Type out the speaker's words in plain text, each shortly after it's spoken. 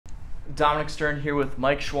Dominic Stearn here with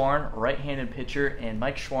Mike Shawaryn, right-handed pitcher, and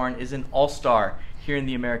Mike Shawaryn is an all-star here in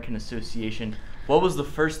the American Association. What was the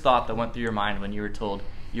first thought that went through your mind when you were told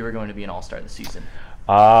you were going to be an all-star this season?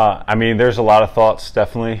 I mean, there's a lot of thoughts,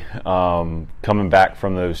 definitely. Coming back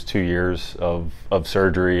from those 2 years of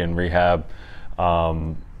surgery and rehab,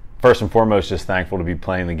 first and foremost, just thankful to be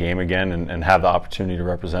playing the game again and have the opportunity to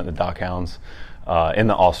represent the DockHounds in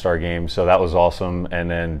the All-Star game. So that was awesome.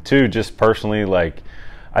 And then two, just personally, like,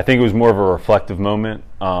 I think it was more of a reflective moment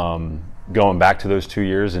going back to those 2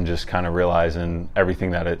 years and just kind of realizing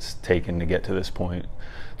everything that it's taken to get to this point.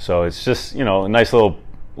 So it's just, you know, a nice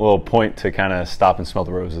little point to kind of stop and smell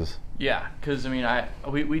the roses. Yeah, because, I mean,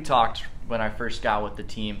 we talked when I first got with the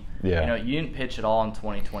team. Yeah. You know, you didn't pitch at all in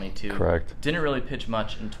 2022. Correct. Didn't really pitch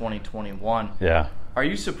much in 2021. Yeah. Are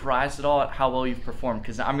you surprised at all at how well you've performed?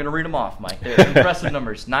 Because I'm going to read them off, Mike. They're impressive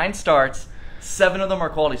numbers. 9 starts, 7 of them are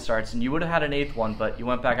quality starts, and you would have had an 8th one, but you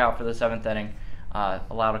went back out for the 7th inning,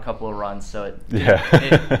 allowed a couple of runs, so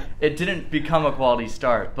it didn't become a quality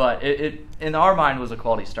start, but it in our mind was a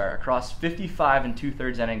quality start. Across 55 and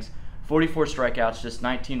 2/3 innings, 44 strikeouts, just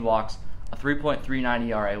 19 walks, a 3.39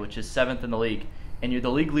 ERA, which is 7th in the league, and you're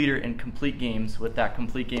the league leader in complete games with that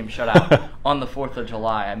complete game shutout on the 4th of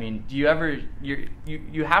July. I mean, do you ever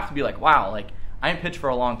you have to be like, wow, like, I ain't pitched for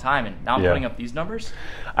a long time, and now I'm putting up these numbers?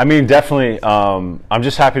 I mean, definitely. I'm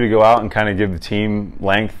just happy to go out and kind of give the team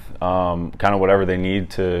length, kind of whatever they need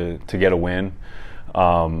to get a win.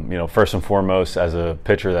 You know, first and foremost, as a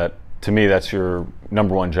pitcher, that to me, that's your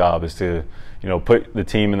number one job, is to, you know, put the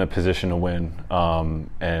team in the position to win.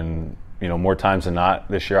 And, you know, more times than not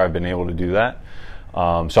this year, I've been able to do that.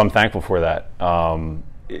 So I'm thankful for that.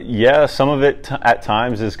 Yeah, some of it at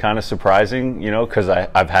times is kind of surprising, you know, because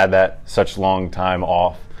I've had that such long time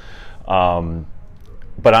off.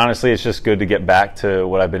 But honestly, it's just good to get back to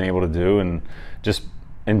what I've been able to do and just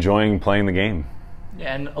enjoying playing the game.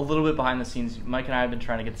 Yeah, and a little bit behind the scenes, Mike and I have been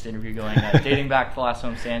trying to get this interview going, dating back to the last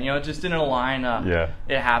homestand. You know, it just didn't align.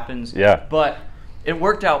 It happens. Yeah. But it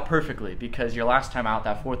worked out perfectly because your last time out,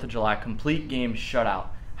 that 4th of July, complete game shutout.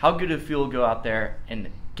 How good did it feel to go out there and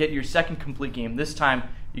get your second complete game? This time,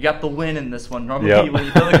 you got the win in this one. Normally, when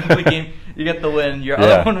you throw the complete game, you get the win. Your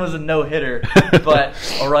other one was a no-hitter, but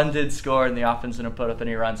a run did score, and the offense didn't put up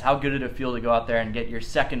any runs. How good did it feel to go out there and get your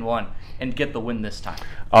second one and get the win this time?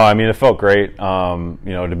 Oh, I mean, it felt great. You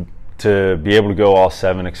know, to be able to go all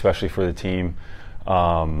 7, especially for the team,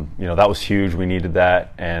 you know, that was huge. We needed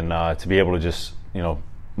that, and to be able to just, you know,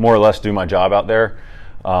 more or less do my job out there,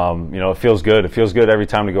 you know, it feels good. It feels good every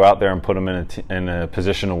time to go out there and put them in a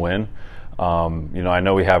position to win. You know, I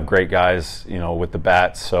know we have great guys, you know, with the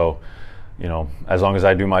bats, so, you know, as long as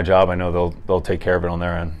I do my job, I know they'll take care of it on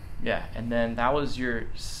their end. Yeah, and then that was your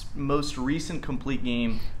most recent complete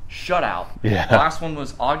game shutout. Yeah. The last one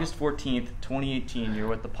was August 14th, 2018. You're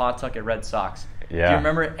with the Pawtucket Red Sox. Yeah. Do you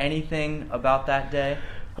remember anything about that day?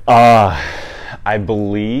 I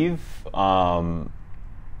believe it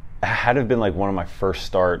had to have been like one of my first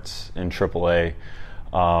starts in AAA.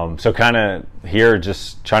 So kind of here,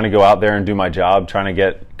 just trying to go out there and do my job, trying to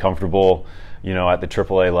get comfortable, you know, at the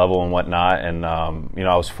AAA level and whatnot. And, you know,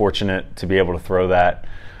 I was fortunate to be able to throw that.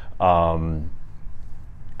 I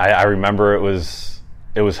remember it was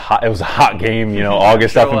hot. It was a hot game, you know,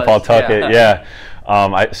 August up in Pawtucket. Yeah.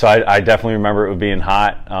 So I definitely remember it being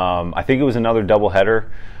hot. I think it was another doubleheader,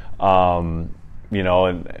 you know,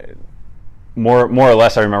 and more or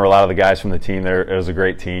less, I remember a lot of the guys from the team there. It was a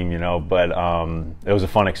great team, you know, but it was a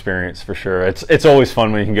fun experience for sure. It's always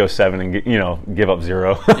fun when you can go 7 and you know, give up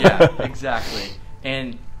 0. Yeah, exactly.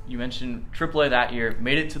 And you mentioned AAA that year,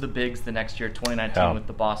 made it to the bigs the next year, 2019, with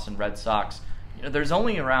the Boston Red Sox. You know, there's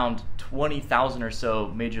only around 20,000 or so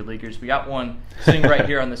major leaguers. We got one sitting right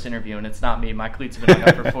here on this interview, and it's not me. My cleats have been hung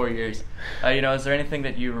up for 4 years. You know, is there anything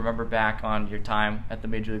that you remember back on your time at the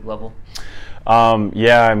major league level?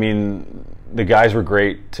 Yeah, I mean, the guys were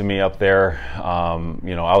great to me up there.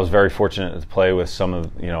 You know, I was very fortunate to play with some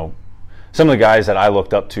of the guys that I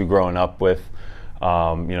looked up to growing up with. You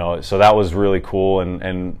know, so that was really cool,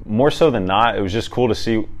 and more so than not, it was just cool to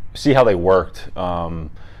see how they worked.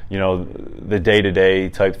 You know, the day-to-day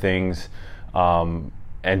type things, and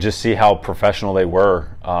just see how professional they were.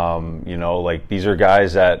 You know, like, these are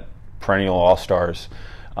guys that perennial all-stars.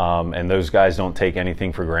 And those guys don't take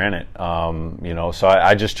anything for granted, you know. So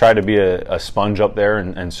I just tried to be a sponge up there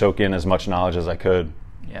and soak in as much knowledge as I could.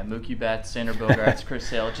 Yeah, Mookie Betts, Xander Bogaerts, Chris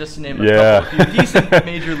Sale, just to name a couple of decent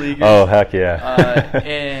major leaguers. Oh, heck yeah.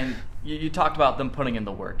 And you talked about them putting in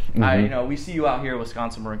the work. Mm-hmm. You know, we see you out here at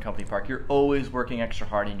Wisconsin Marin Company Park. You're always working extra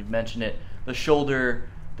hard, and you've mentioned it, the shoulder,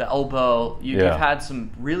 the elbow. You've had some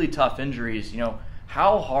really tough injuries. You know,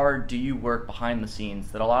 How hard do you work behind the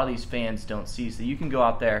scenes that a lot of these fans don't see, so you can go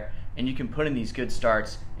out there and you can put in these good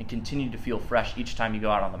starts and continue to feel fresh each time you go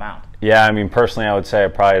out on the mound? Yeah, I mean, personally, I would say I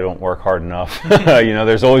probably don't work hard enough.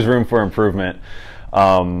 There's always room for improvement.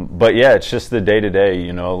 But yeah, it's just the day-to-day,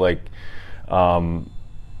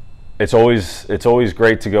 it's always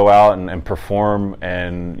great to go out and perform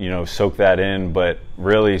and, soak that in. But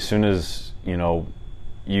really, as soon as,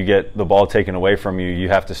 you get the ball taken away from you, you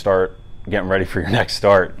have to start getting ready for your next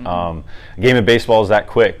start. A game of baseball is that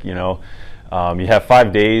quick, you have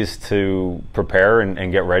 5 days to prepare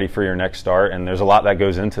and get ready for your next start, and there's a lot that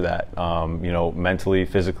goes into that, mentally,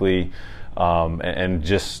 physically, and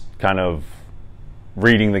just kind of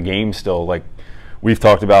reading the game still. Like we've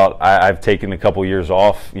talked about, I've taken a couple years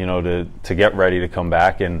off, to get ready to come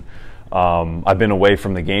back, and I've been away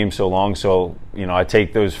from the game so long, so I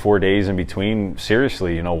take those 4 days in between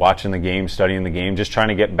seriously, watching the game, studying the game, just trying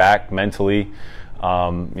to get back mentally,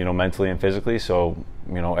 mentally and physically. So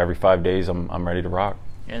every 5 days I'm ready to rock.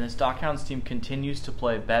 And this DockHounds team continues to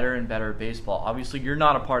play better and better baseball. Obviously, you're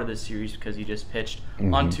not a part of this series because you just pitched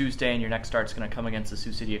on Tuesday, and your next start's going to come against the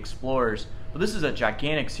Sioux City Explorers. But this is a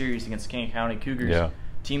gigantic series against King County Cougars,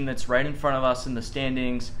 team that's right in front of us in the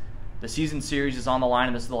standings. The season series is on the line,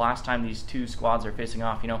 and this is the last time these two squads are facing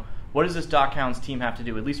off. What does this DockHounds team have to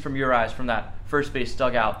do, at least from your eyes, from that first base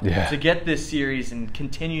dugout, to get this series and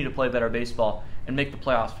continue to play better baseball and make the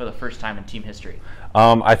playoffs for the first time in team history?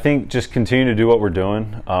 I think just continue to do what we're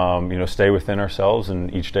doing, stay within ourselves,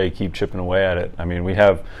 and each day keep chipping away at it. I mean, we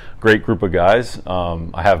have a great group of guys.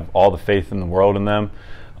 I have all the faith in the world in them,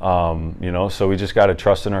 so we just got to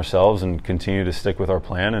trust in ourselves and continue to stick with our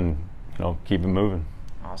plan and, keep it moving.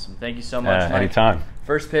 Awesome. Thank you so much, Mike. Anytime.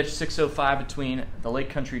 First pitch, 6:05 between the Lake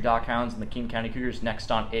Country DockHounds and the King County Cougars, next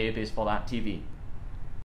on AABaseball.tv.